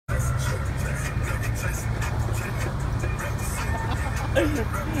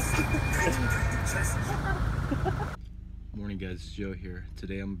Morning guys, Joe here.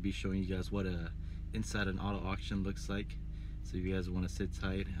 Today I'm gonna be showing you guys what inside an auto auction looks like. So if you guys want to sit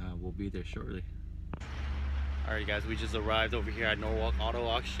tight, we'll be there shortly. Alright guys, we just arrived over here at Norwalk Auto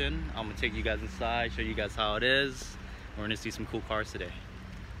Auction. I'm gonna take you guys inside, show you guys how it is. We're gonna see some cool cars today.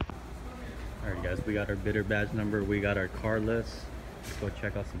 Alright guys, we got our bidder badge number, we got our car list. Let's go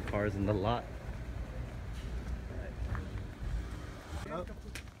check out some cars in the lot.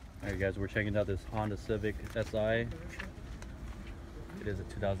 Alright guys, we're checking out this Honda Civic Si. It is a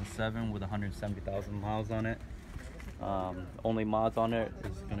 2007 with 170,000 miles on it. Only mods on it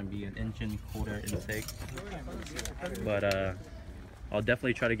is going to be an engine cooler intake. But I'll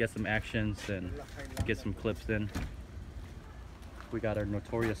definitely try to get some actions and get some clips in. We got our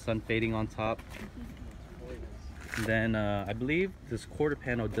notorious sun fading on top. And then I believe this quarter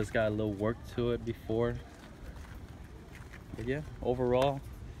panel just got a little work to it before. But yeah, overall,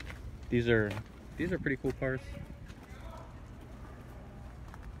 these are pretty cool cars.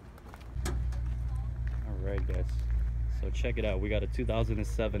 Alright guys, so check it out. We got a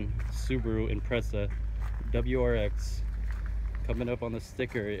 2007 Subaru Impreza WRX coming up on the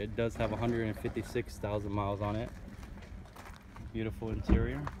sticker. It does have 156,000 miles on it. Beautiful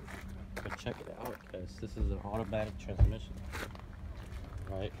interior. But check it out guys, this is an automatic transmission.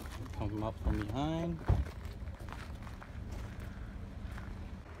 Right, come up from behind.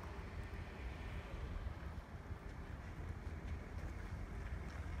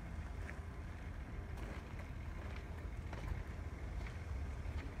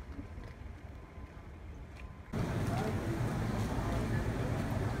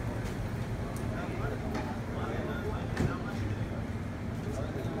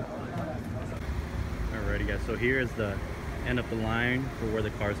 Alrighty guys, so here is the end of the line for where the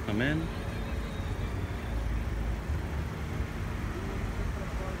cars come in.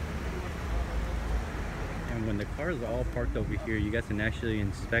 And when the cars are all parked over here, you guys can actually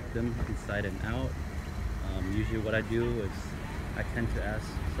inspect them inside and out. Usually what I do is I tend to ask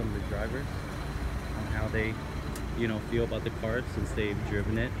some of the drivers on how they, feel about the car since they've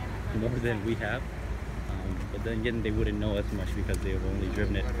driven it more than we have. But then again, they wouldn't know as much because they've only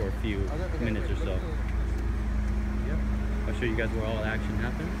driven it for a few minutes or so. I'll show you guys where all the action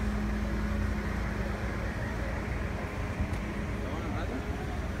happens.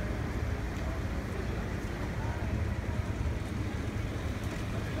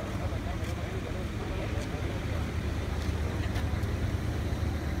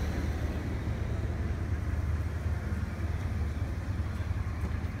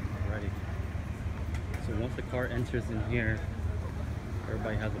 So once the car enters in here,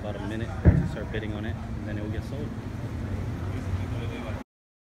 everybody has about a minute to start bidding on it, and then it will get sold.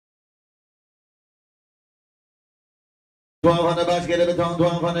 $1,200, get it on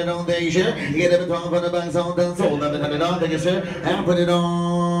 $1,200 on the shirt. Get it on $1,200 on the sold. $1,100 take a shirt and put it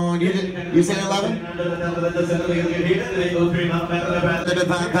on. You said 11?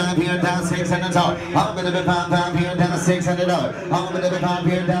 $5 here down $600. I'm gonna be $5 here down $600. I'm gonna be $5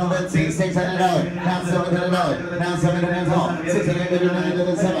 here down, let's see, $600. Now $700. Now $700. $600.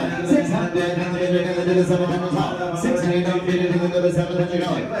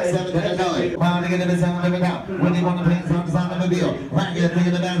 $700. Wow, they're gonna be $700 now. When they want to play some on the bill, right here,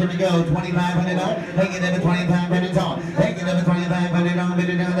 thinking about where to go. $2,500. Taking it to $2,500. Taking it to $2,500. Bid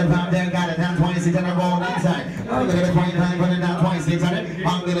it down the pound there, got it down $2,600. Roll inside. I'm gonna be $2,500 down $2,600.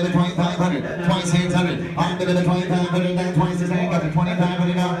 I'm gonna be $2,500. $2,600. I'm gonna be $2,500 down $2,600. Got the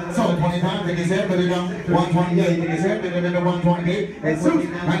 $2,500 now. So $25. Think it's bid it down $128. Think it's bid it down $128. It's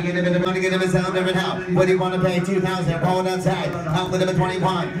I get it in the money, get it sound every now. What do you want to pay? $2,000. Roll outside. I'm gonna be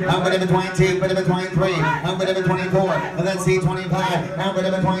 21. I'm gonna be 22. I'm gonna be 23. I'm gonna be 24. Let's see, 25. I'm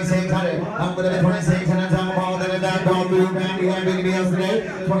gonna be 2,600. I'm gonna be 2,600. Talk about that. Don't move around. You have anybody else today?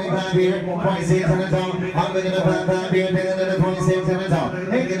 25 here. 2,600. I'm gonna be 5 here. Then another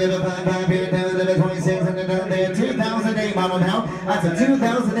 2,600. Hey, get it 5 here. Then another 2,600. There. 2008 model now. That's a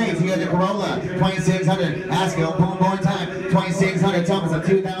 2008. You got the Corolla. 2,600. Ask him one more time. 2,600. Tell us a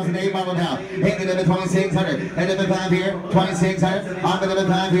 2008 model now. Hey, get it 2,600. And then 5 here. 2,600. I'm gonna be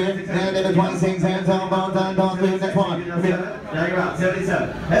 5 here. Then another 2,600. Don't move. Next one. Now you're out.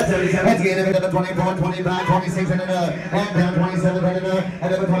 77. That's 77. Let's get it up 24, 25, 26, and another. And down 27, and another.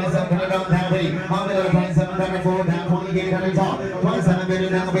 And over 27, and down 30. On the 27, down 4, down 28, 100 top. 27,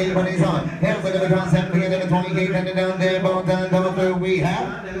 down, wait, when he's on. Hands with the concept, we get 28, and down there, both down, coming through. We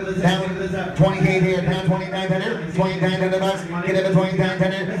have down 28 here, down 2900, 29 bucks, get it to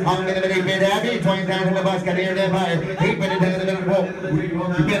 2900. I'm gonna be bid happy, 29 bucks, got here, that buyer. 8 minutes down the middle. Whoa,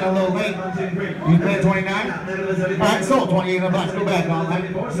 you've been a little late. You paid 29? Alright, sold 28 bucks, go back on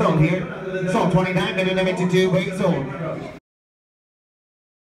that. Sold here, sold 29, minute number 22, wait, sold.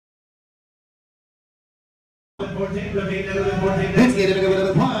 Let's get a bit of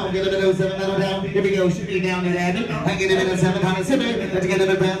a pile, get a bit of 7 down. Here we go, shoot me down to that. I get a bit of 700. Let's get a bit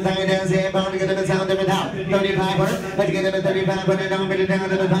of pound down, say bound to get a bit sound different out. 3500. Let's get a bit 3500 down, bit it down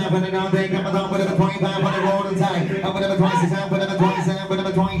to the 500 down. Take up a thumb, put up a 2500 roll inside. I'll put up a 26, put up a 27, put up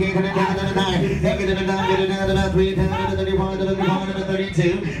a 28, and down to the 9. Then get it down to the 3, down to the 31, to the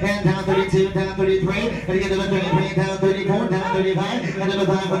 32, and down 32, down 33. And get a bit 33, down 34, down 35, and then a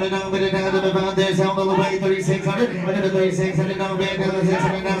 500 down, bit it down to the 5. There's sound all the way 3600. Another 3600 down, bed down,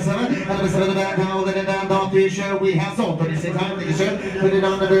 600 down, 7. Another 7 back down, let it down, don't be sure we have sold 3600. Thank you, sir. Put it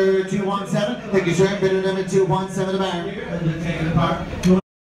on number 217. Thank you, sir. Put it on number 217 back.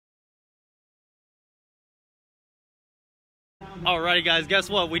 Alrighty guys, guess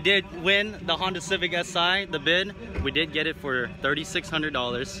what? We did win the Honda Civic Si, the bid. We did get it for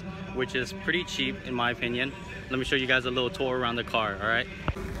 $3,600, which is pretty cheap in my opinion. Let me show you guys a little tour around the car, alright?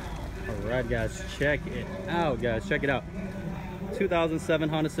 Alright guys, check it out guys, check it out. 2007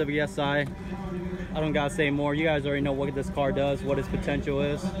 Honda Civic Si. I don't gotta say more, you guys already know what this car does, what its potential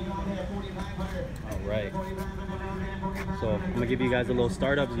is. Alright. So I'm gonna give you guys a little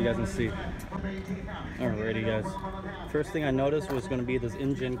startup so you guys can see. Alrighty guys. First thing I noticed was gonna be this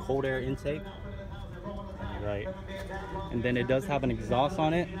engine cold air intake. Right. And then it does have an exhaust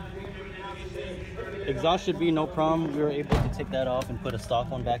on it. Exhaust should be no problem. We were able to take that off and put a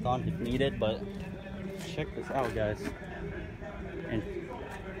stock one back on if needed, but check this out guys. And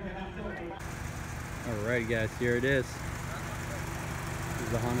alright guys, here it is. This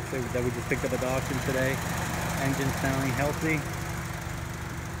is the Honda Civic that we just picked up at the auction today. Engine sounding healthy.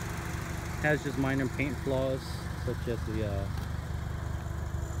 Has just minor paint flaws, such as the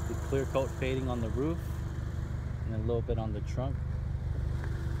clear coat fading on the roof and a little bit on the trunk.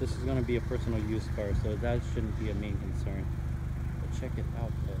 This is going to be a personal use car, so that shouldn't be a main concern. But check it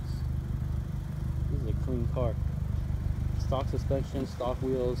out guys. This is a clean car. Stock suspension, stock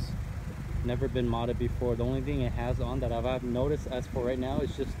wheels, never been modded before. The only thing it has on that I've noticed as for right now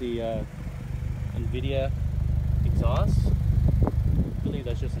is just the NVIDIA exhaust. I believe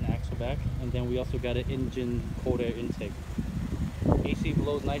that's just an axle back. And then we also got an engine cold air intake. AC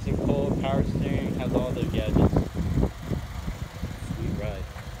blows nice and cold, power steering, has all the gadgets. Sweet ride.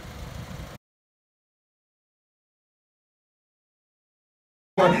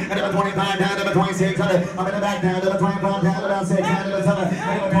 Number 25 down, number 26, I'm in the back down, number 25 down, number 6, number 7,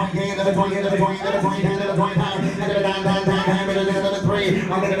 number 28, number 28, number 20, number 20, number 25, number 9, number 3, I'm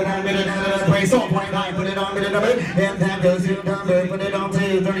number 3, sold 25, put it on, put it on, and time goes to number, put it on to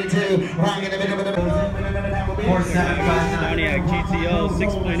 32, right in the middle of the 475. Pontiac GTO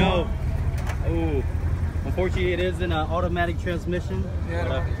 6.0. Ooh, unfortunately it is an automatic transmission.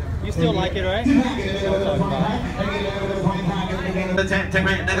 But, you still like it, right? The 10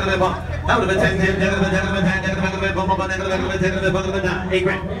 grand, negative bump. Out of the 10, negative bump, negative bump, 8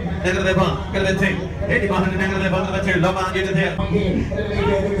 grand, negative bump, negative 10, 80 bump, negative bump, negative 2, low bond, get to 10.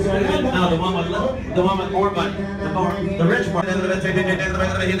 Now the one with more money, the rich part, negative 10,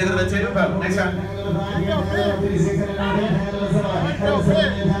 negative 2, next round.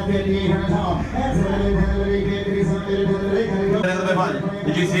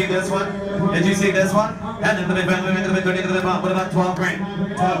 Did you see this one? Did you see this one? What about 12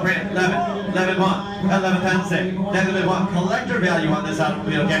 grand? 12 grand, 11 1, 11 times 6, negative 1. Collector value on this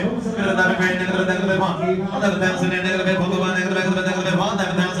automobile, okay? 11 grand, negative 1. 11 times negative 1, negative 1,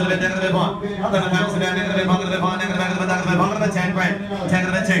 11,000 negative 1. 11 times negative 1, negative 1, negative 10 grand,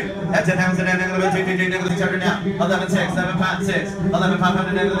 10 2. That's 10,000 negative 2, negative 600 now. 11 6, 7 5 6, 11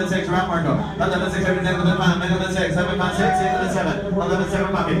 500 negative 6, round Marco. 11 600 negative 5, negative 6, 7 5 6, negative 7, 11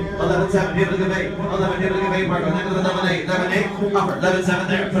 7 Bobby, 11 7, give it a 8, 11 give it a 8, Marco, negative 11 8, 11 8, offer, 11 7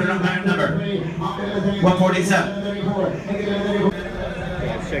 there, put it on my number. 147.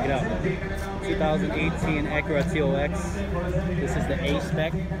 Let's check it out. 2018 Acura TOX. This is the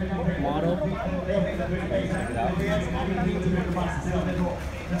A-Spec model. Check it out.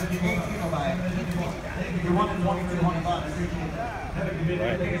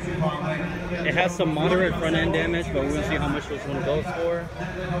 Right. It has some moderate front end damage, but we're gonna see how much this one goes for.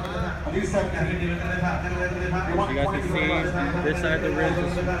 As you guys can see, this side of the rim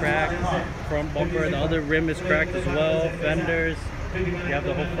is cracked. Front bumper, the other rim is cracked as well. Fenders, You have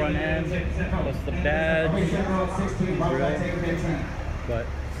the whole front end, plus the badge, but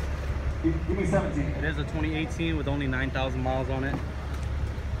Give me 17. it is a 2018 with only 9,000 miles on it.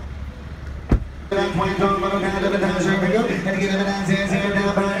 Hey,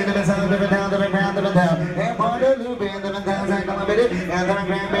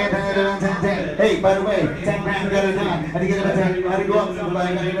 by the way, 10 grand got it done. Had to get it a 10. Had to go up something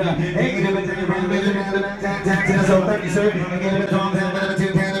like that. Hey, get it a 10 grand, get it a 10. So thank you, sir. And get it a 12, get it a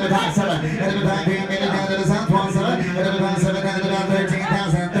 2, get it a 5, 7. Get it a 5, get it down to the south, 1, 7. Get it a 5, 7, get it down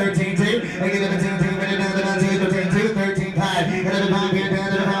 13,000, 13, 2. And get it a 2, 2, get it down to 13, 2, 13, 5. Get it a 5, get it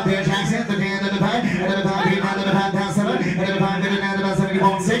down to the 5, there, Jackson, 13, and the 5. Get it a 5, get it down to the 5, down 7. Get it a 5, get it down to the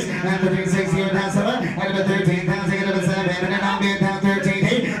 71, 6. And 13, 6, here, down 7. Get it a 13, down, get it a 7. And then I'll be down 13,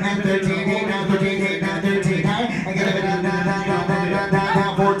 8. And 13, 8, down 13, 8, down 13, 9. And get it down, down,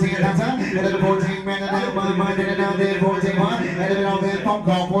 14, down, get it a 14, man, and then get it down there, 14, 1. And then on that phone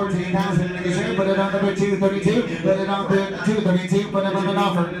call, 14,000. Put it on number 232. Put it on the 232. Put it on an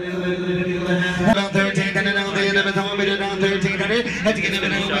offer. About 13, and then on the end of it, put it on 1300. Had to get it away,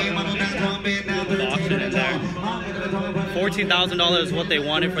 $14,000 is what they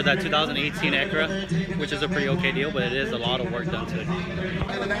wanted for that 2018 Acura, which is a pretty okay deal, but it is a lot of work done to it.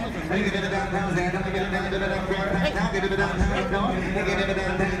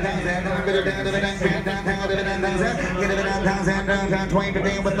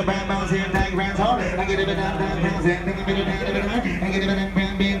 With the bad mouse here, tag rounds hard. I get it down,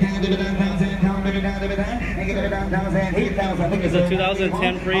 It's a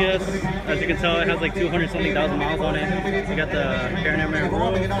 2010 Prius. As you can tell, it has like 200-something thousand miles on it. You got the panoramic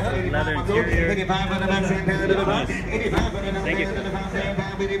roof, leather interior. Nice. Thank you.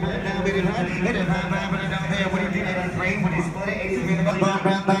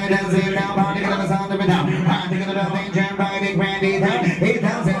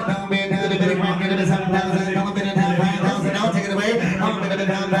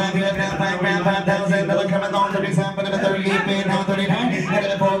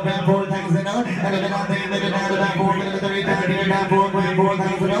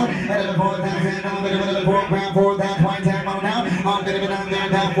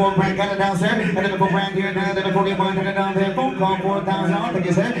 Got it down, sir. And then the brand here, down to the 41, and down there, phone call 4,000 on, thank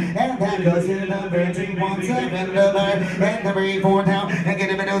you, sir. And that goes to number 317, and number 84 down, and get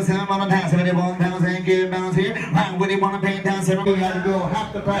him a no 7 on the pass, 71,000, give bounce here. Right, what do you want to pay down, sir? We got to go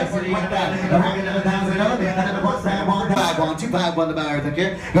half the price, so you want that. And then 1,000 on, and then the 1,551, 251 the buyer, thank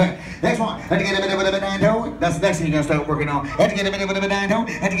you. Good. Next one, and to get a bit of a 9 that's the next thing you're going to start working on. And to get a bit of a 9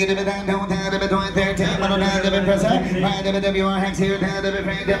 and to get a bit of a 9 down to the 13, on the press up, right, the WR hex here, down to the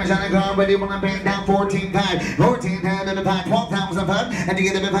damage on the car, ready when I'm paying down 14,500, 14,500, 12,500, and to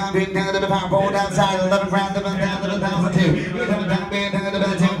get a bit of 5, down to the 5, rolled outside, 11 grand, 11,002. You're coming down, down to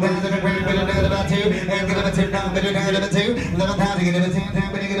the 2, down to the grand, down to the 2, and get a 2 down, down to the 2, 11,000, get a 10,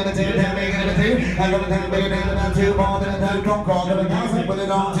 down, get a 2, down, get a 2, and go down, down to 2, more than a 2, don't call, 11,000, put it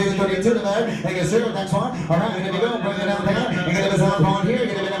on to 32 to there, and get zero, next one. All right, here we go, bring it down there, and get a bit of on here,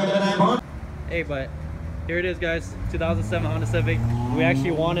 get a bit of that on. Hey, but here it is, guys. 2007 Honda Civic. We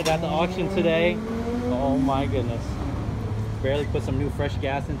actually won it at the auction today. Oh my goodness. Barely put some new fresh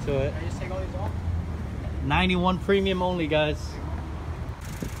gas into it. 91 premium only, guys.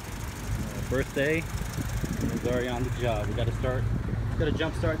 First day, and it's already on the job. We gotta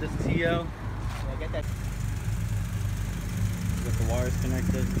jump start this TL. Get that. Get the wires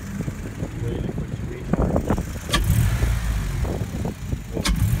connected. Waiting for it to recharge.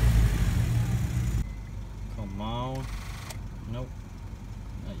 Come on. Nope.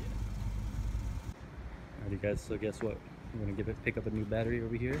 Not yet. Alrighty, guys, so guess what? We're gonna pick up a new battery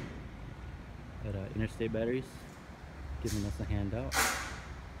over here at Interstate Batteries, giving us a handout.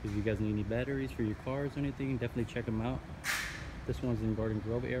 If you guys need any batteries for your cars or anything, definitely check them out. This one's in Garden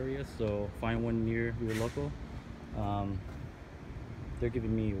Grove area, so find one near your local. They're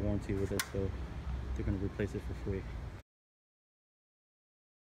giving me a warranty with it, so they're gonna replace it for free.